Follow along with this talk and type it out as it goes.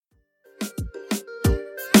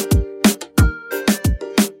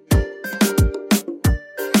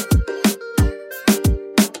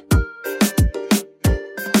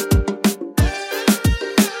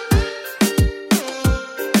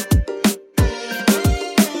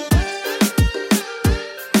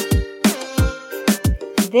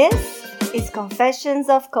This is Confessions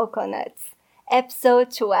of Coconuts,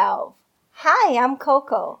 episode 12. Hi, I'm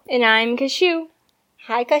Coco. And I'm Cashew.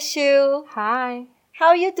 Hi, Cashew. Hi. How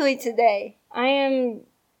are you doing today? I am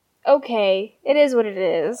okay. It is what it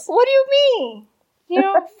is. What do you mean? You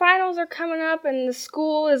know, finals are coming up and the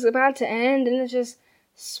school is about to end and it's just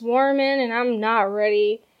swarming and I'm not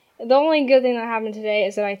ready. The only good thing that happened today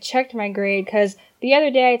is that I checked my grade because the other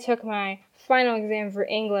day I took my final exam for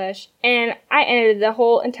English and I ended the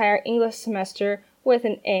whole entire English semester with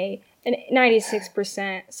an A, an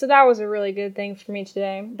 96%. So that was a really good thing for me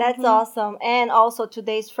today. That's awesome. And also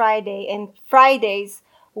today's Friday, and Fridays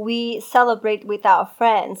we celebrate with our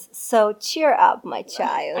friends. So cheer up, my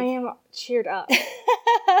child. I am cheered up.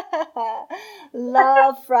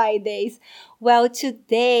 Love Fridays. Well,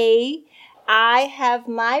 today I have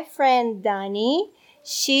my friend Dani.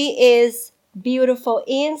 She is beautiful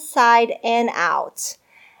inside and out.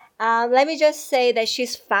 Let me just say that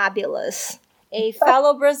she's fabulous. A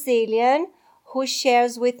fellow Brazilian who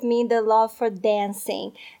shares with me the love for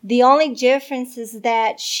dancing. The only difference is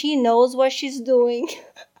that she knows what she's doing.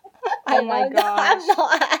 Oh my gosh. I'm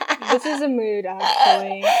not. This is a mood,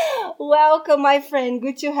 actually. Welcome, my friend.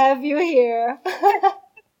 Good to have you here.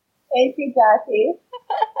 Thank you, Jackie.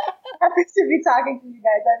 Happy to be talking to you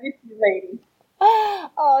guys. I miss you, ladies.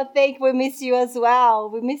 Oh, we miss you as well.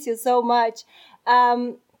 We miss you so much.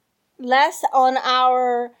 On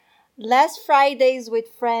our last Fridays with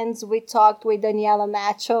friends, we talked with Daniela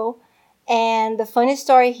Macho. And the funny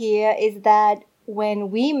story here is that when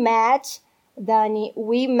we met, Dani,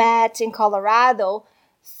 we met in Colorado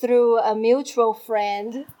through a mutual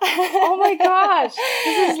friend. Oh my gosh.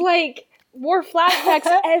 This is like more flashbacks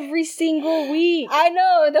every single week. I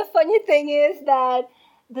know. The funny thing is that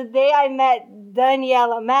the day I met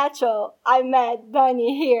Daniela Macho, I met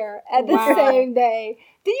Dani here at the same day.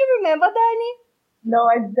 Do you remember Dani? No,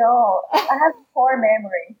 I don't. I have poor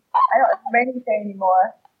memory. I don't remember anything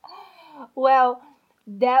anymore. Well,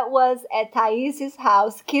 that was at Thais's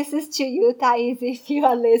house. Kisses to you, Thais, if you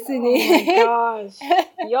are listening. Oh my gosh.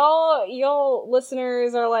 Y'all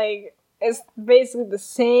listeners are like, it's basically the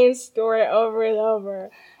same story over and over.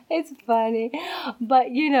 It's funny.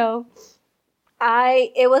 But, you know,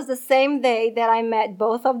 it was the same day that I met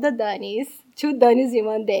both of the Danis. 2 Danis in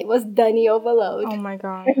one day. It was Dani overload. Oh my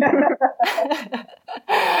god.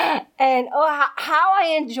 And how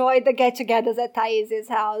I enjoyed the get-togethers at Thais's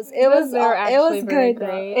house. It was good.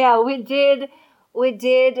 Great. Yeah, we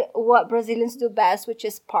did what Brazilians do best, which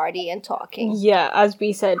is party and talking. Yeah, as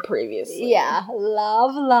we said previously. Yeah,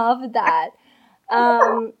 love that.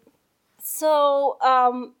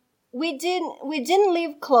 We didn't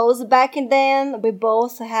live close back then. We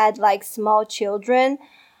both had like small children,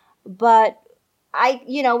 but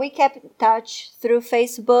we kept in touch through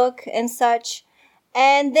Facebook and such.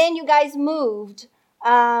 And then you guys moved.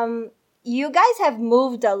 You guys have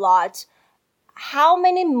moved a lot. How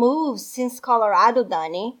many moves since Colorado,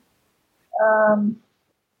 Dani? I'm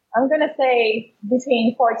going to say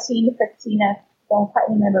between 14 to 15. I don't quite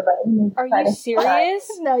remember, but we moved. Are you serious?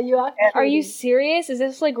 No, you are. Are you serious? Is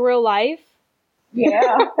this like real life?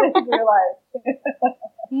 Yeah, it's real life.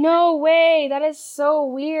 No way. That is so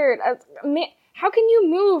weird. How can you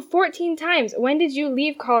move 14 times? When did you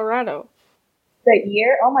leave Colorado? The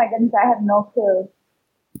year? Oh my goodness, I have no clue.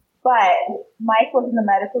 But Mike was in the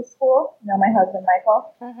medical school, my husband,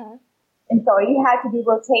 Michael. Uh-huh. And so he had to do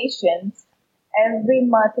rotations every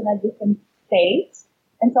month in a different state.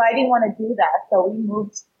 And so I didn't want to do that. So we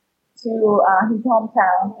moved to his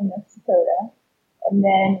hometown in North Dakota. And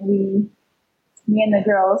then me and the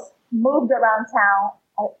girls moved around town,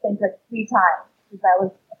 I think like 3 times because I was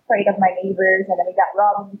afraid of my neighbors. And then we got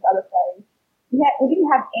robbed in this other place. We didn't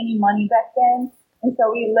have any money back then. And so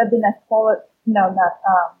we lived in a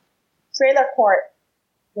trailer court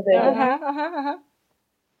division.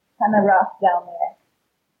 Kind of rough down there.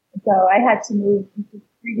 So I had to move into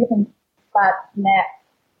 3 different spots in that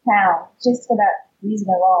town just for that reason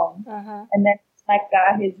alone. And then Mike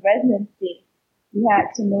got his residency. He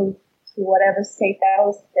had to move to whatever state that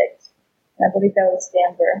was picked. And I believe that was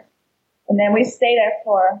Denver. And then we stayed there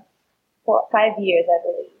for 5 years, I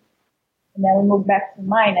believe. And then we moved back to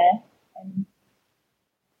Minot. And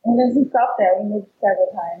there's some stuff there. We moved several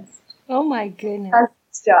times. Oh my goodness.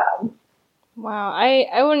 That's job. Wow,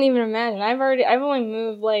 I wouldn't even imagine. I've only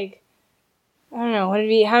moved like, I don't know,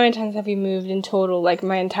 how many times have you moved in total, like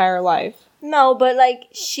my entire life? No, but like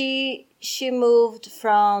she moved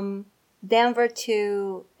from Denver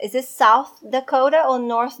to, is it South Dakota or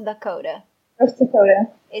North Dakota? North Dakota.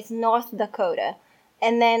 It's North Dakota.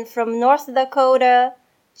 And then from North Dakota,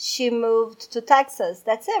 she moved to Texas.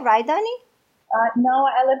 That's it, right, Dani? No,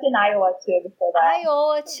 I lived in Iowa too before that.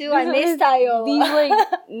 Iowa too. I missed Iowa. These like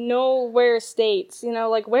nowhere states,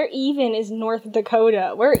 like where even is North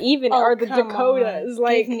Dakota? Where even are the Dakotas? On.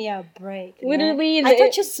 Like, give me a break. Literally, I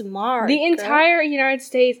thought you're smart. The entire United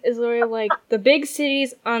States is literally like the big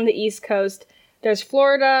cities on the East Coast. There's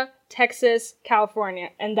Florida, Texas,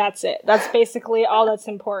 California, and that's it. That's basically all that's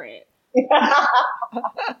important.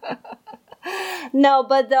 No,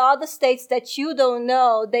 but the other states that you don't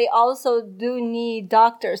know, they also do need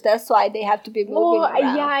doctors. That's why they have to be moving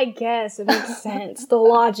around. Yeah, I guess. It makes sense. The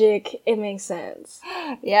logic, it makes sense.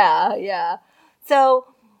 Yeah. So,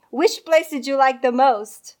 which place did you like the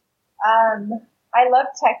most? I love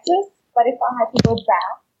Texas, but if I had to go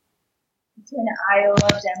back between Iowa,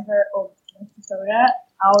 Denver, or North Dakota,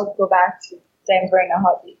 I would go back to Denver in a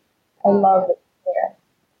heartbeat. I love it there.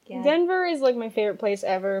 Yeah. Denver is like my favorite place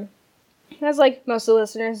ever. As like most of the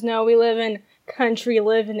listeners know, we live in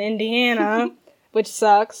Indiana, which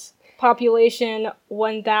sucks. Population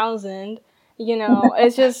 1,000.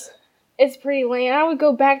 It's pretty lame. I would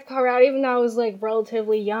go back to Colorado, even though I was like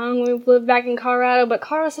relatively young when we lived back in Colorado. But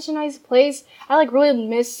Colorado's such a nice place. I like really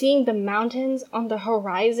miss seeing the mountains on the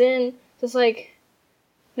horizon. Just like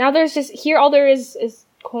now, there's just here all there is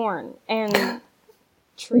corn and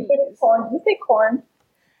trees. You say corn?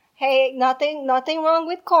 Hey, nothing wrong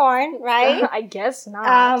with corn, right? I guess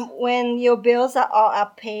not. When your bills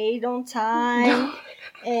are paid on time,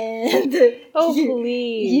 and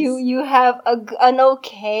please, you have an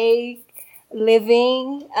okay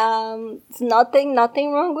living. It's nothing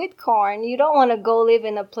wrong with corn. You don't want to go live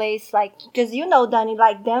in a place like, because Dani,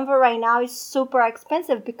 like Denver right now is super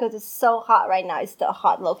expensive because it's so hot right now. It's the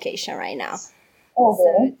hot location right now. Oh,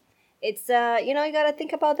 so it's you gotta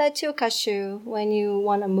think about that too, Kashu, when you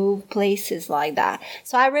want to move places like that.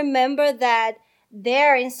 So I remember that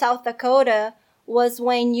there in South Dakota was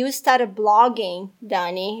when you started blogging,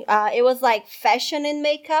 Dani. It was like fashion and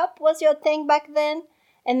makeup was your thing back then,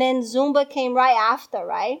 and then Zumba came right after,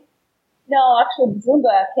 right? No, actually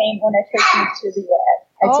Zumba came when I first moved to the US.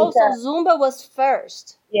 So Zumba was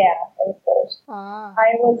first. Yeah, it was first.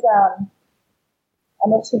 I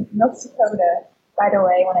moved to North Dakota right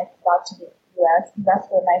away when I got to the U.S. That's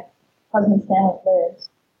where my husband's family lives.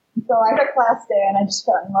 So I took a class there, and I just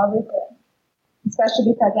fell in love with it.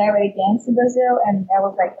 Especially because I already danced in Brazil, and I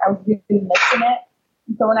was really missing it.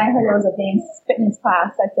 And so when I heard there was a dance fitness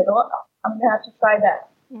class, I said, "Oh, I'm gonna have to try that."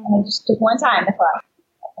 Mm-hmm. And I just took one time the class.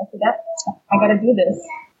 I said, I gotta do this.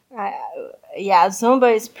 Yeah,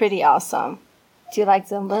 Zumba is pretty awesome. Do you like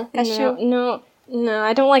Zumba? No,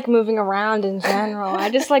 I don't like moving around in general. I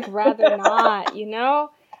just like rather not,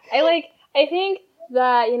 I think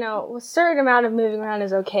that, a certain amount of moving around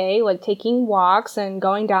is okay, like taking walks and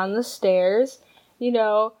going down the stairs, and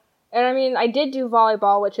I mean, I did do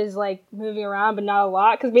volleyball, which is like moving around, but not a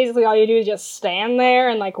lot, because basically all you do is just stand there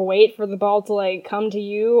and like wait for the ball to like come to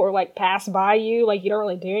you or like pass by you, like you don't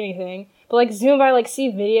really do anything. But like Zumba, I like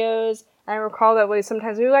see videos. I recall that way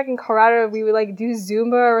sometimes we were like in Colorado, we would like do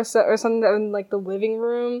Zumba or something in like the living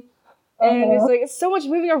room, and it's like it's so much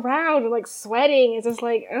moving around and like sweating. It's just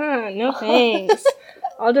like, no thanks.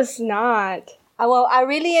 I'll just not. Well, I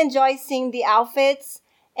really enjoy seeing the outfits,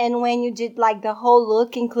 and when you did like the whole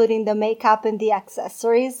look, including the makeup and the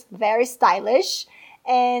accessories, very stylish.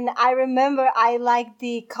 And I remember I liked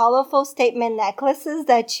the colorful statement necklaces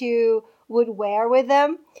that you would wear with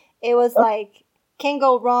them. It was like, can't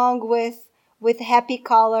go wrong with happy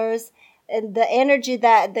colors, and the energy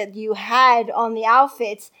that you had on the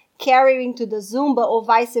outfits carrying to the Zumba or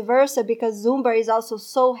vice versa, because Zumba is also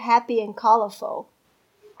so happy and colorful.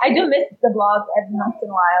 I do miss the vlogs every once in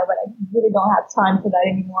a while, but I really don't have time for that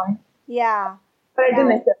anymore. Yeah. But I do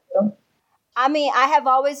miss it though. I mean, I have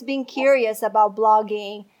always been curious about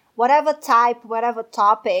blogging, whatever type, whatever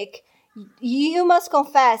topic. You must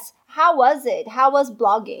confess, how was it? How was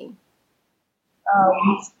blogging?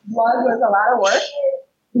 Blog was a lot of work.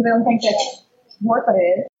 People don't think that's work, but it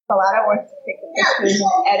is. It's a lot of work to take the pictures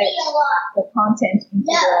and edit the content into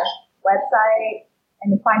the website,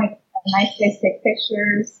 and to find a nice place to take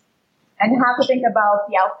pictures, and have to think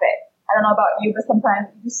about the outfit. I don't know about you, but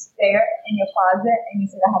sometimes you just stare in your closet and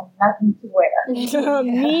you say, I have nothing to wear.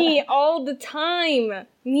 Me all the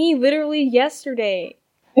time. Me literally yesterday.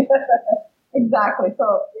 Exactly.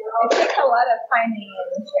 So it takes a lot of timing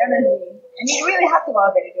and energy, and you really have to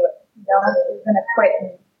love it to do it. You're going to quit in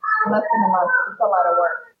less than a month. It's a lot of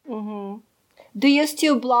work. Mm-hmm. Do you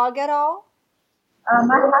still blog at all? I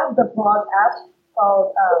have the blog app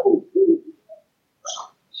called, I don't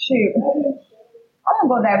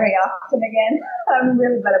go there very often again. I'm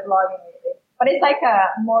really bad at blogging lately. But it's like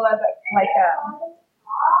more like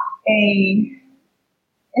a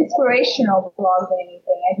inspirational blogs than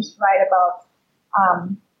anything. I just write about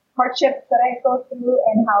hardships that I go through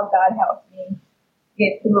and how God helps me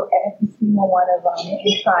get through every single one of them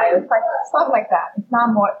and try. It's like stuff like that. It's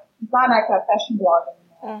not like a fashion blog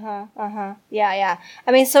anymore. Yeah.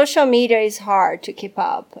 I mean, social media is hard to keep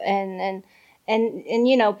up, and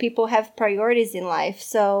you know, people have priorities in life.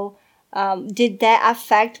 So, did that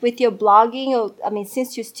affect with your blogging? Or, I mean,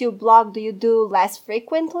 since you still blog, do you do less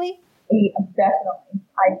frequently? Yeah, definitely.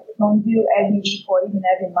 I don't do every week or even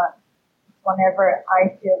every month. Whenever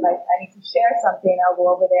I feel like I need to share something, I'll go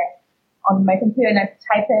over there on my computer and I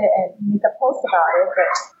type it and make a post about it.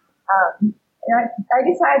 But I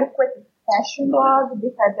decided to quit the fashion blog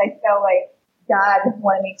because I felt like God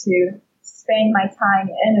wanted me to spend my time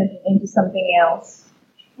and energy into something else.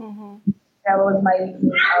 Mm-hmm. That was my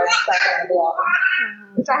reason I was stuck on the blog.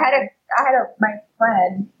 Mm-hmm. Which I had my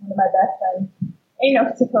friend, one of my best friends, in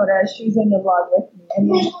North Dakota. She's in the blog with me, and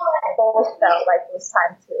we both felt like it was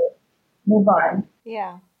time to move on.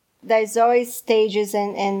 Yeah. There's always stages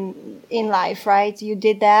in life, right? You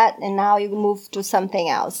did that, and now you move to something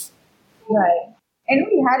else. Right. And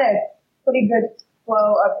we had a pretty good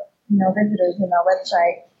flow of, visitors in our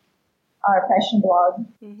website, our fashion blog.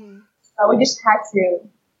 Mm-hmm. So we just had to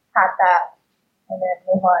have that and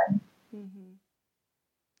then move on. Mm-hmm.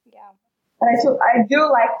 Yeah. But I do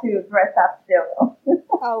like to dress up still.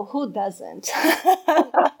 Oh, who doesn't?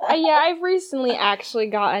 Yeah, I've recently actually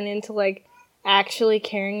gotten into, like, actually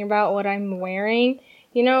caring about what I'm wearing.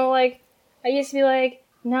 You know, like, I used to be like,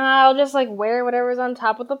 nah, I'll just, like, wear whatever's on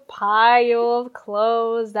top of the pile of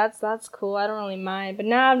clothes. That's cool. I don't really mind. But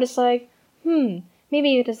now I'm just like,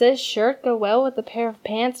 maybe does this shirt go well with a pair of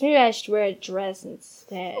pants? Maybe I should wear a dress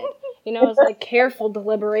instead. You know, it's like careful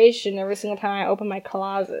deliberation every single time I open my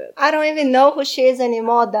closet. I don't even know who she is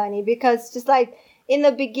anymore, Dani, because just like in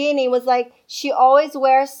the beginning, it was like she always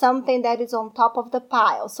wears something that is on top of the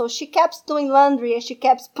pile. So she kept doing laundry and she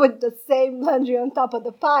kept putting the same laundry on top of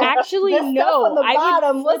the pile. Actually, the no. Stuff on the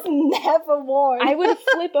bottom was never worn. I would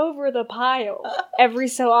flip over the pile every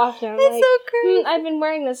so often. It's like, so crazy. I've been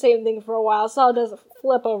wearing the same thing for a while, so I'll just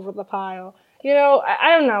flip over the pile. You know,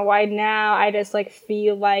 I don't know why now I just, like,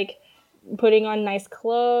 feel like putting on nice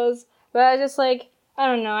clothes. But I just, like, I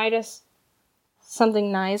don't know,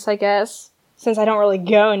 something nice, I guess. Since I don't really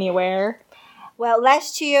go anywhere. Well,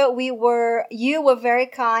 last year you were very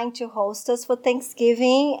kind to host us for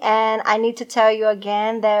Thanksgiving, and I need to tell you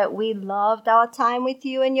again that we loved our time with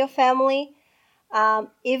you and your family.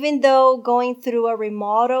 Even though going through a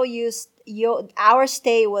remodel, our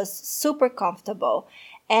stay was super comfortable,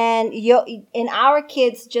 and our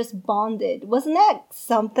kids just bonded. Wasn't that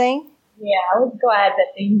something? Yeah, I was glad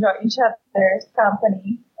that they enjoyed each other's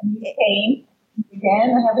company, and you came.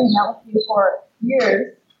 Again, I haven't met with you for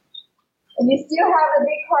years, and you still have a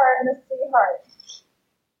big heart and a sweetheart.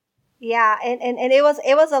 Yeah, and it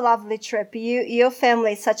was a lovely trip. Your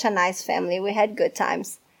family is such a nice family. We had good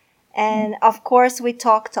times, and of course we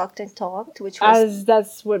talked, which was as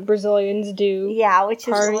that's what Brazilians do. Yeah, which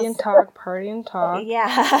is party and talk.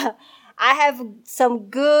 Yeah, I have some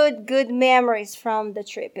good memories from the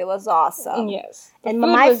trip. It was awesome. Yes. The food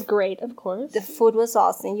was great, of course. The food was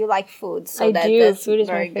awesome. You like food, so I do. That's food is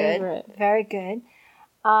very my favorite. Good. Very good.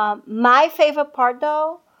 My favorite part,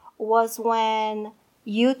 though, was when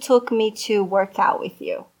you took me to work out with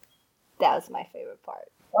you. That was my favorite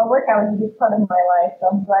part. Well, workout was a big part of my life, so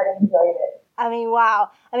I'm glad I enjoyed it. I mean,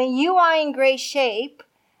 wow. I mean, you are in great shape,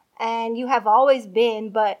 and you have always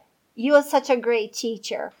been, but you are such a great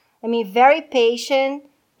teacher. I mean, very patient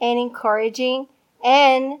and encouraging.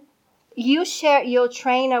 And you shared your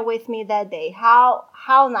trainer with me that day. How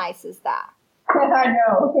nice is that? I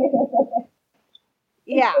know.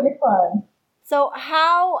 Yeah. It's really fun. So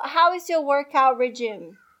how is your workout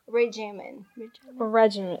regimen? Regiment.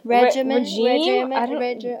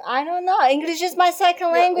 I don't know. English is my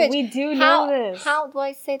second language. We do know this. How do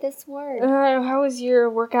I say this word? How is your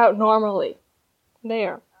workout normally?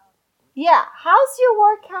 There. Yeah, how's your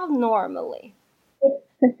workout normally?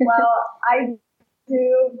 Well, I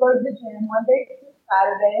do go to the gym Monday through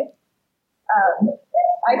Saturday.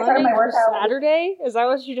 I start my workout Saturday? Is that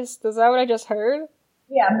what I just heard?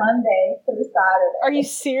 Yeah, Monday through Saturday. Are you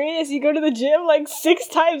serious? You go to the gym like 6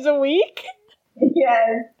 times a week?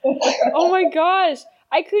 Yes. Oh my gosh.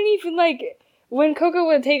 I couldn't even when Coco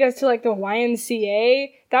would take us to the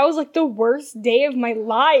YMCA, that was the worst day of my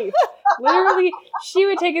life. Literally, she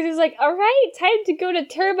would take us, it was all right, time to go to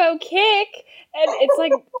Turbo Kick. And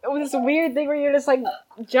it's this weird thing where you just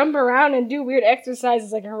jump around and do weird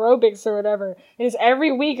exercises like aerobics or whatever. And it's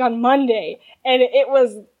every week on Monday. And it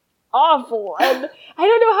was awful. And I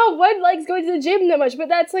don't know how one likes going to the gym that much, but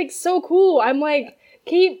that's like so cool. I'm like,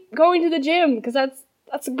 keep going to the gym because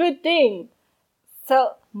that's a good thing.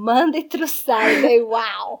 So Monday through Saturday,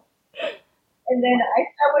 wow. And then I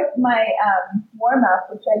start with my warm up,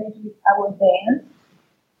 which I will dance,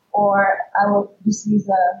 or I will just use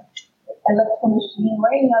a electrical machine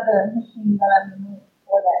or any other machine that I'm in the mood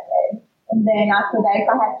for that day. And then after that, if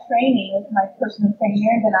I have training with my personal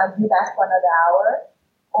trainer, then I'll do that for another hour,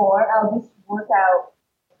 or I'll just work out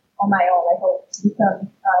on my own, like I'll do some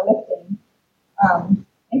lifting.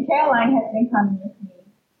 And Caroline has been coming with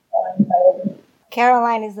me.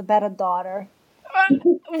 Caroline is a better daughter.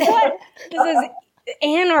 What? This is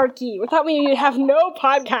anarchy. Without me, you'd have no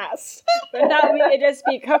podcast. Without me, it'd just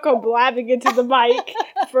be Coco blabbing into the mic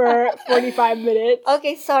for 45 minutes.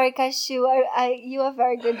 Okay, sorry, Kashu. You are a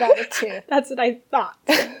very good daughter too. That's what I thought.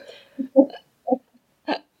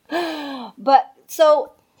 But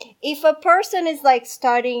so, if a person is like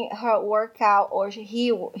starting her workout or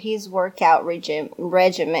his workout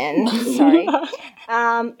regimen, sorry,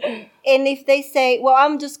 and if they say, "Well,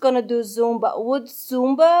 I'm just gonna do Zumba," would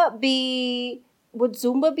Zumba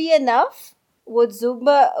be enough? Would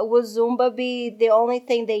Zumba be the only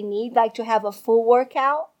thing they need, like to have a full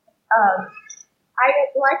workout? I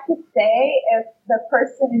would like to say if the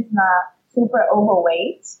person is not super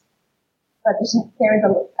overweight, but carries a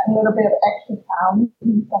little bit of extra pounds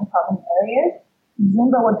in some problem areas,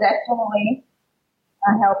 Zumba will definitely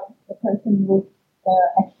help the person lose the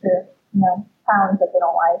extra, pounds that they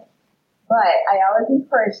don't like. But I always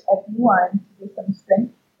encourage everyone to do some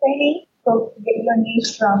strength training, so to get your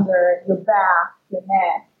knees stronger, your back, your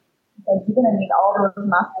neck, because you're gonna need all those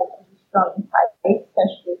muscles to be strong and tight,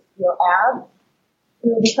 especially your abs.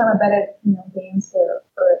 You will become a better, dancer,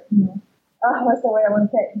 or what's the word I want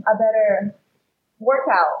to say? A better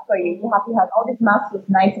workout for you. You have to have all these muscles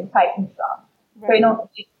nice and tight and strong, so you don't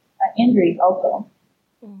get injuries also.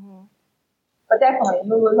 Mm-hmm. But definitely,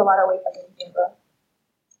 you'll lose a lot of weight by doing Zumba.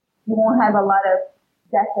 You won't have a lot of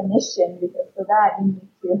definition because for that you need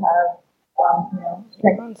to have,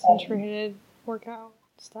 concentrated workout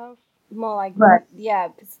stuff. More like, right. Yeah,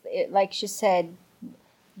 like she said,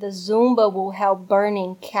 the Zumba will help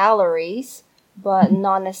burning calories, but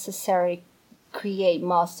not necessarily create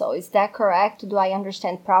muscle. Is that correct? Do I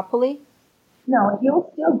understand properly? No, you're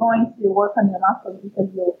still going to work on your muscles because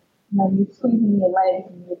you're squeezing your legs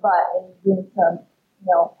and your butt and doing some,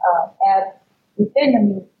 abs within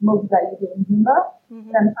the moves that you do in Zumba. Mm-hmm.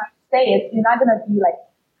 What I'm trying to say is you're not going to be like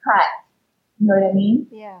cut. You know what I mean?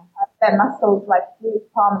 Yeah. That muscle is like really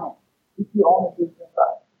prominent if you only do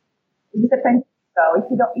Zumba. It just depends. So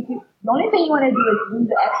the only thing you want to do is lose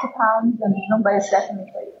the extra pounds, and Zumba is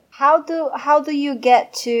definitely for you. How do you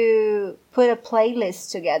get to put a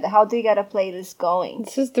playlist together? How do you get a playlist going?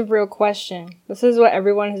 This is the real question. This is what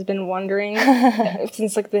everyone has been wondering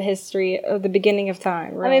since like the history of the beginning of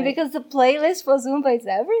time. Really. I mean, because the playlist for Zumba is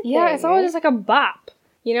everything. Yeah, it's always just like a bop.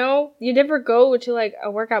 You never go to like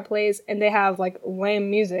a workout place and they have like lame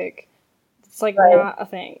music. It's like not a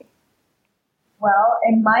thing. Well,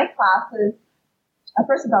 in my classes,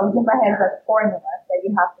 first of all, Zumba has a formula that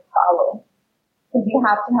you have to follow. Because you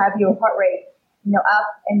have to have your heart rate, up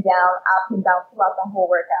and down throughout the whole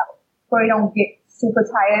workout. So you don't get super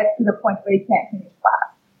tired to the point where you can't finish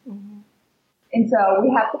class. Mm-hmm. And so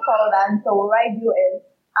we have to follow that. And so what I do is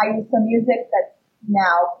I use some music that's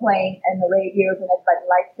now playing in the radios and everybody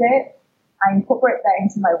likes it. I incorporate that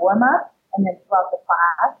into my warm-up and then throughout the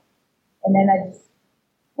class. And then I just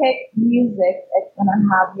pick music that's going to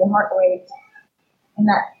have your heart rate in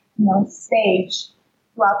that, stage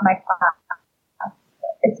throughout my class.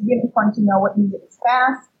 It's really fun to know what music is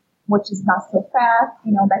fast, which is not so fast.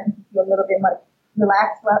 That can keep you a little bit more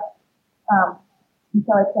relaxed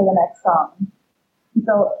until I play the next song. And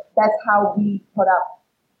so that's how we put up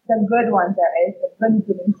the good ones. The good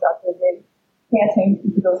Zoom instructors, they pay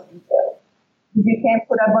attention to those details. Because you can't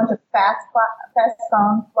put a bunch of fast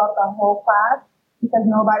songs throughout the whole class because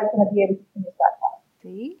nobody's going to be able to finish that class.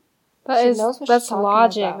 See? That's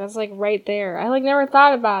logic. About. That's like right there. I like never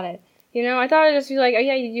thought about it. I thought it'd just be like, oh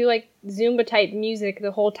yeah, you do like Zumba type music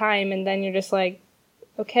the whole time, and then you're just like,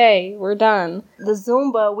 okay, we're done. The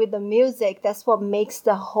Zumba with the music, that's what makes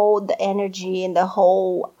the energy and the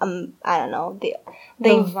whole, I don't know, the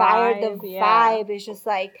vibe is just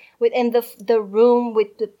like, within the room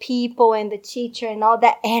with the people and the teacher and all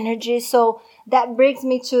that energy. So that brings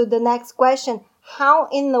me to the next question. How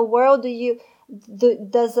in the world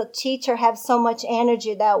does a teacher have so much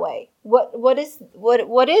energy that way? What is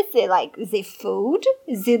it like? Is it food?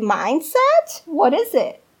 Is it mindset? What is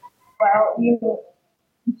it? Well, you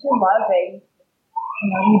should love it.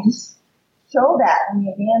 you just show that when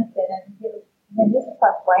you're dancing, and then just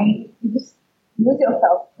start playing. You just lose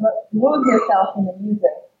yourself in the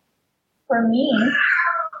music. For me,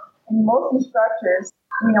 and most instructors,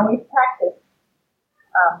 we practice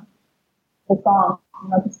the songs.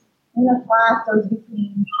 In the class, there's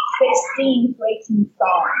between 16 to 18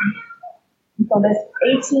 songs. And so there's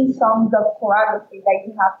 18 songs of choreography that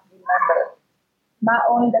you have to remember. Not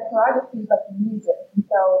only the choreography, but the music. And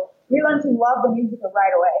so we learn to love the music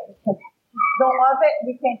right away. Because if you don't love it,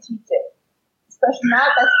 we can't teach it. Especially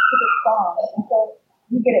not that specific song. And so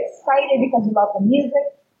you get excited because you love the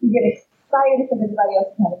music. You get excited because everybody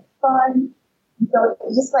else is having fun. And so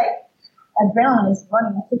it's just like adrenaline is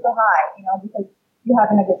running super high, because you're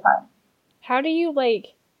having a good time. How do you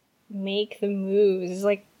make the moves? Is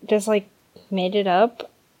just made it up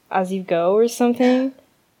as you go or something?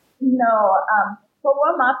 No, for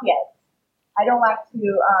warm up, yes. I don't like to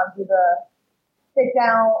do the sit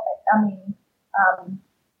down.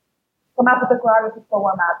 Come up with the choreography for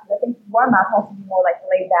warm up. Because I think warm up has to be more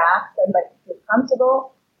laid back, so everybody feels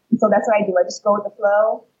comfortable. And so that's what I do. I just go with the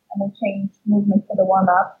flow, and we change movements for the warm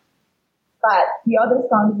up. But the other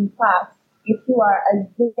songs in class, if you are a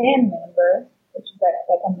Zen member, which is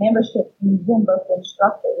like a membership in Zumba for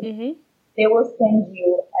instructors, they will send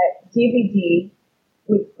you a DVD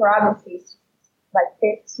with choreographies,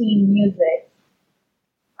 15 music.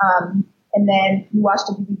 And then you watch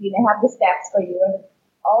the DVD and they have the steps for you. And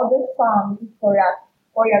all the songs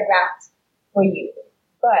choreographed for you.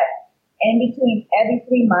 But in between every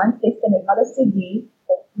 3 months, they send another CD,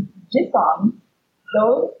 just songs.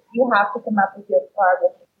 Those you have to come up with your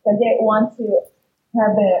choreography because they want to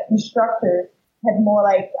have the instructors have more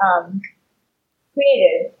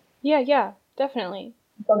creative. Yeah, definitely.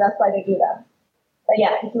 So that's why they do that. But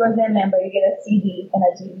yeah, if you're a Zen member, you get a CD and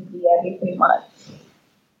a DVD every 3 months.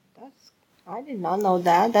 I did not know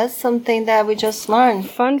that. That's something that we just learned.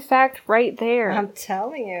 Fun fact right there. I'm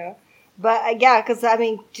telling you. But yeah, because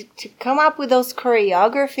to come up with those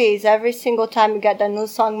choreographies every single time you get the new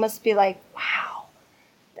song must be wow,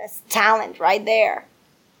 that's talent right there.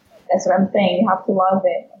 That's what I'm saying. You have to love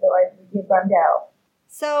it, otherwise you get burned out.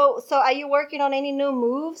 So are you working on any new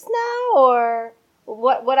moves now, or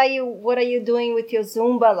what are you doing with your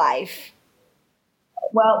Zumba life?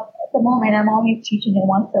 Well, at the moment, I'm only teaching it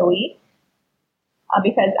once a week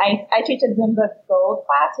because I teach a Zumba Gold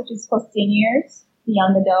class, which is for seniors, the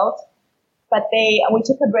young adults. But we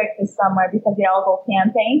took a break this summer because they all go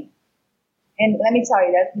camping. And let me tell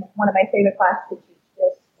you, that's one of my favorite classes to teach.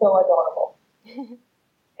 They're so adorable.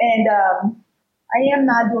 And I am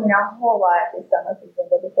not doing a whole lot this summer for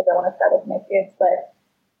Zumba because I want to start with my kids. But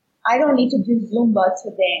I don't need to do Zumba to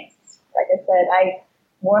dance. Like I said, I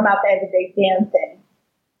warm up every day dancing.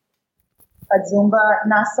 But Zumba,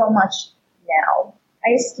 not so much now. I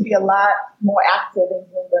used to be a lot more active in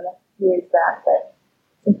Zumba a few years back, but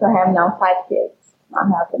since I have now 5 kids, not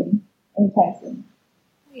happening anytime soon.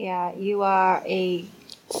 Yeah, you are a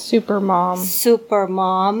super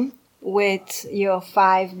mom with your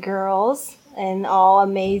 5 girls and all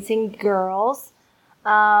amazing girls.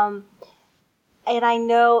 And I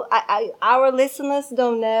know our listeners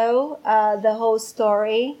don't know the whole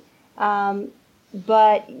story,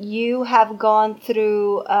 but you have gone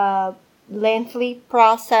through a lengthy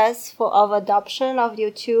process of adoption of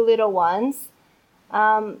your 2 little ones.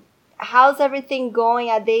 How's everything going?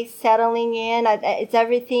 Are they settling in? Is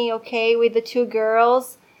everything okay with the 2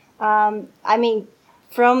 girls?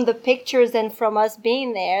 From the pictures and from us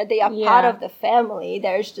being there, they are part of the family.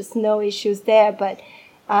 There's just no issues there. But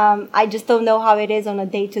I just don't know how it is on a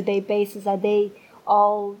day-to-day basis. Are they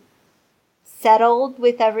all settled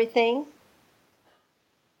with everything?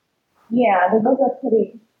 Yeah, the girls are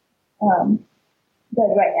pretty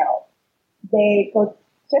good right now.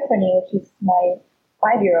 Tiffany, which is my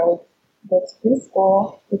 5-year-old, goes to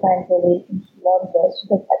preschool 2 times a week, and she loves it. She's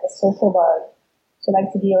like a social bug. She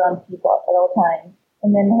likes to be around people at all times.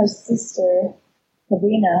 And then her sister,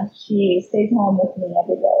 Sabrina, she stays home with me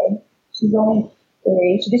every day. She's only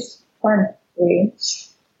 3. She just turned 3.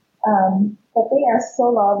 But they are so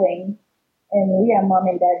loving, and we are mom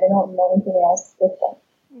and dad. They don't know anything else different.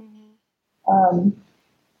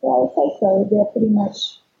 So I would say so. They're pretty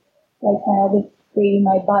much like my other 3,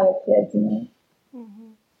 my bio kids,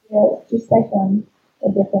 Yeah, just like them.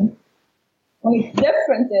 They're different. Only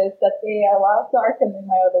difference is that they are a lot darker than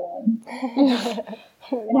my other ones.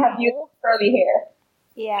 And have beautiful curly hair.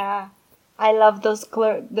 Yeah. I love those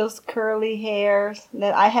curly hairs.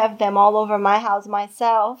 That I have them all over my house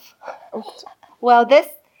myself. Well, this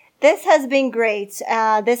has been great.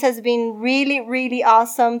 This has been really, really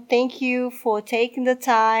awesome. Thank you for taking the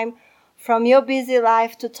time from your busy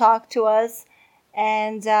life to talk to us.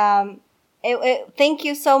 And thank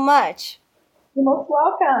you so much. You're most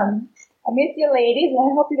welcome. I miss you, ladies, and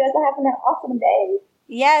I hope you guys are having an awesome day.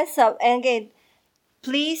 Yes, and again,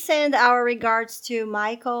 please send our regards to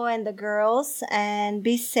Michael and the girls, and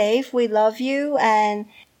be safe. We love you, and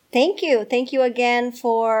thank you. Thank you again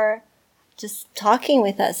for just talking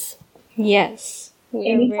with us. Yes.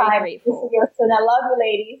 We are Anytime. very grateful. This is your son. I love you,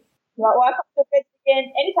 ladies. Welcome to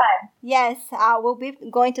Michigan anytime. Yes, we'll be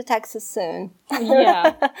going to Texas soon.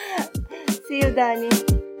 Yeah. See you, Dani.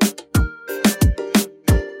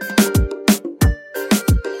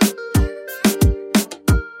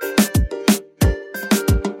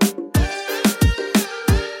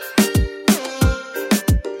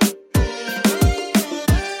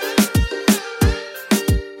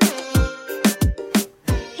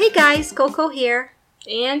 Hey guys, Coco here.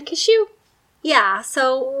 And Cashew. Yeah,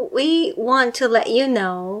 so we want to let you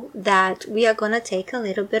know that we are going to take a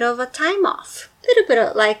little bit of a time off. A little bit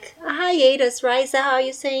of like a hiatus, right? Is that how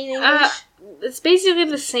you say in English? It's basically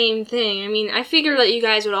the same thing. I mean, I figured that you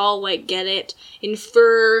guys would all, like, get it.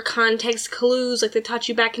 Infer context clues like they taught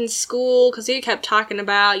you back in school. Because he kept talking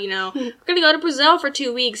about, we're going to go to Brazil for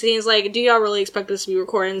 2 weeks. And he's like, do y'all really expect us to be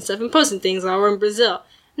recording stuff and posting things while we're in Brazil?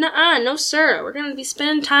 Nuh-uh, no sir. We're gonna be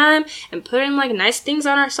spending time and putting like nice things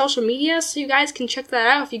on our social media so you guys can check that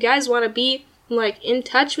out if you guys want to be like in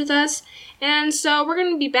touch with us. And so we're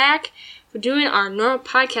gonna be back for doing our normal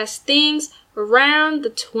podcast things around the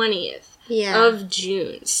 20th of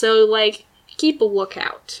June. So like keep a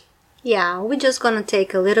lookout. Yeah, we're just gonna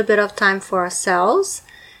take a little bit of time for ourselves,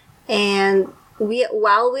 and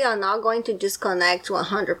while we are not going to disconnect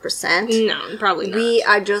 100%. No, probably not. We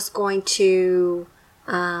are just going to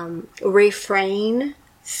refrain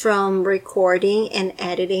from recording and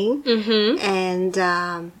editing and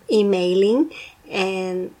emailing.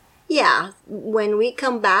 And yeah, when we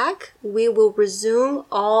come back, we will resume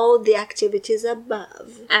all the activities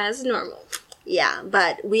above. As normal. Yeah,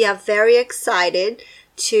 but we are very excited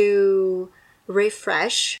to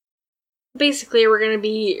refresh. Basically, we're going to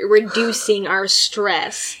be reducing our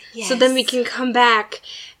stress. Yes. So then we can come back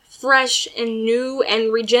fresh and new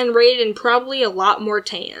and regenerated and probably a lot more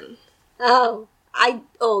tan. Oh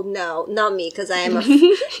no, not me, because I am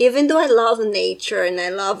even though I love nature and I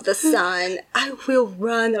love the sun, I will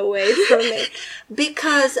run away from it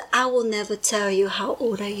because I will never tell you how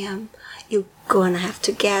old I am. You're gonna have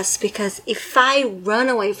to guess, because if I run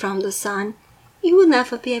away from the sun, you will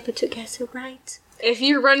never be able to guess it right. If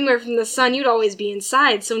you're running away from the sun, you'd always be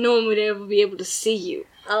inside, so no one would ever be able to see you.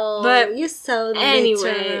 Oh, but you're so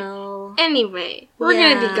literal. Anyway, we're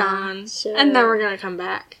gonna be gone, sure. and then we're gonna come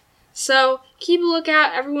back. So keep a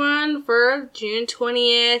lookout, everyone, for June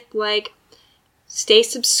 20th. Like, stay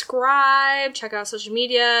subscribed. Check out social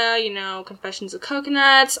media. Confessions of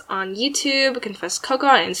Coconuts on YouTube. Confess Coco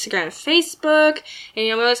on Instagram and Facebook. And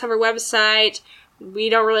we always have our website. We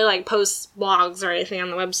don't really post blogs or anything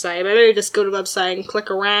on the website, but maybe just go to the website and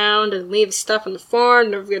click around and leave stuff on the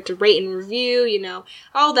form. Don't forget to rate and review,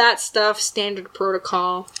 all that stuff, standard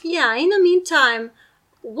protocol. Yeah, in the meantime,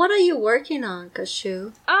 what are you working on,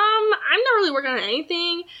 Cashew? I'm not really working on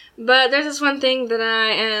anything, but there's this one thing that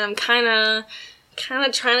I am kind of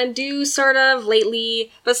trying to do sort of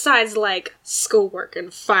lately, besides schoolwork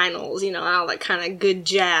and finals, all that kind of good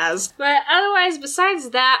jazz. But otherwise,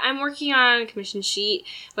 besides that, I'm working on a commission sheet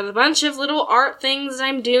with a bunch of little art things that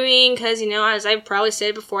I'm doing, because, as I've probably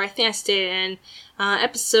stated before, I think I stated in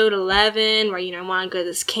episode 11, where, I want to go to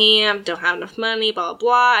this camp, don't have enough money, blah, blah,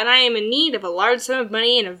 blah, and I am in need of a large sum of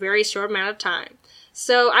money in a very short amount of time.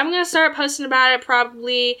 So I'm going to start posting about it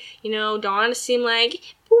probably, don't want to seem like,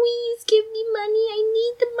 please give me money, I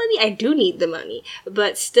need the money. I do need the money,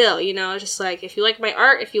 but still, just if you like my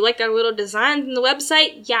art, if you like that little design in the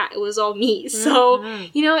website, yeah, it was all me. So,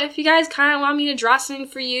 if you guys kind of want me to draw something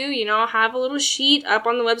for you, I'll have a little sheet up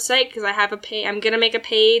on the website, because I have I'm going to make a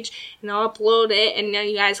page, and I'll upload it, and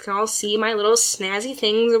you guys can all see my little snazzy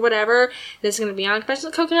things or whatever that's going to be on Confessions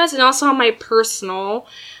of Coconuts, and also on my personal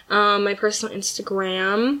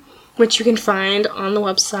Instagram, which you can find on the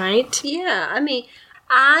website. Yeah,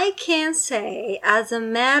 I can say, as a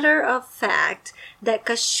matter of fact, that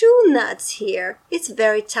Cashew Nuts here is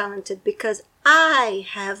very talented, because I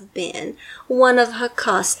have been one of her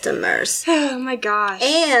customers. Oh my gosh.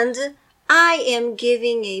 And I am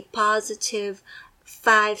giving a positive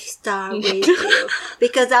 5-star review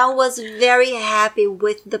because I was very happy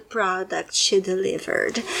with the product she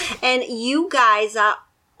delivered. And you guys are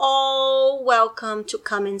all welcome to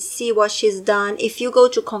come and see what she's done. If you go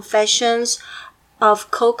to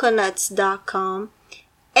confessionsofcoconuts.com,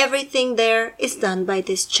 everything there is done by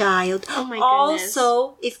this child. Oh my goodness.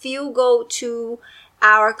 Also, if you go to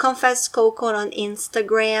our Confess Coco on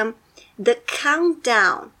Instagram, the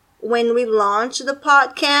countdown when we launched the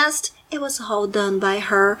podcast, it was all done by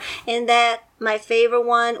her. And that my favorite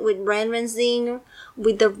one with Ren Zinger,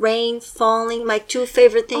 with the rain falling, my two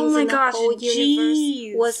favorite things in the whole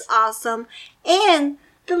universe, was awesome. And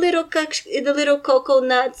the little Coco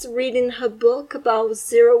Nuts reading her book about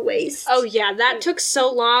zero waste. Oh yeah, that took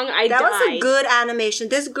so long. That died. Was a good animation.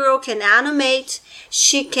 This girl can animate.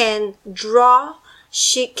 She can draw.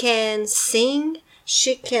 She can sing.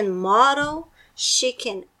 She can model. She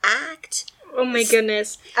can act. Oh my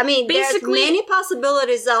goodness. I mean, basically, there's many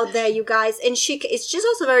possibilities out there, you guys. And it's just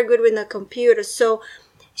also very good with the computer. So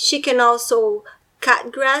she can also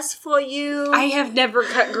cut grass for you. I have never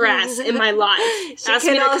cut grass in my life. Ask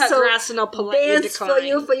me to cut grass and I'll politely dance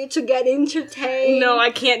decline. for you to get entertained. No,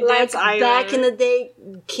 I can't dance either. Back in the day,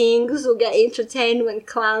 kings will get entertained when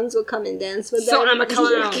clowns will come and dance with them. So I'm a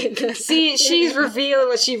clown. See, she's revealed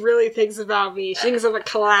what she really thinks about me. She thinks I'm a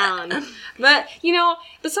clown. But,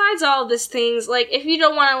 besides all these things, if you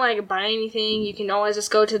don't want to, buy anything, you can always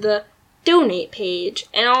just go to the donate page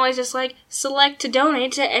and always just select to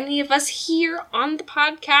donate to any of us here on the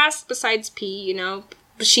podcast besides P,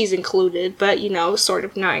 she's included, but sort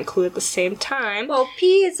of not included at the same time. Well,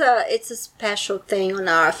 P is it's a special thing on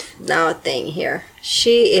our thing here.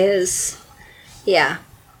 She is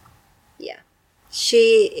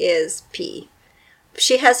she is P.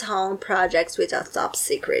 She has her own projects which are top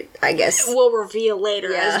secret, I guess. We'll reveal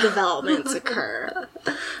later as developments occur.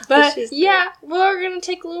 But we're going to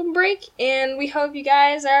take a little break, and we hope you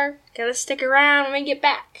guys are going to stick around when we get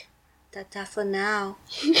back. Ta-ta for now.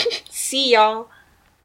 See y'all.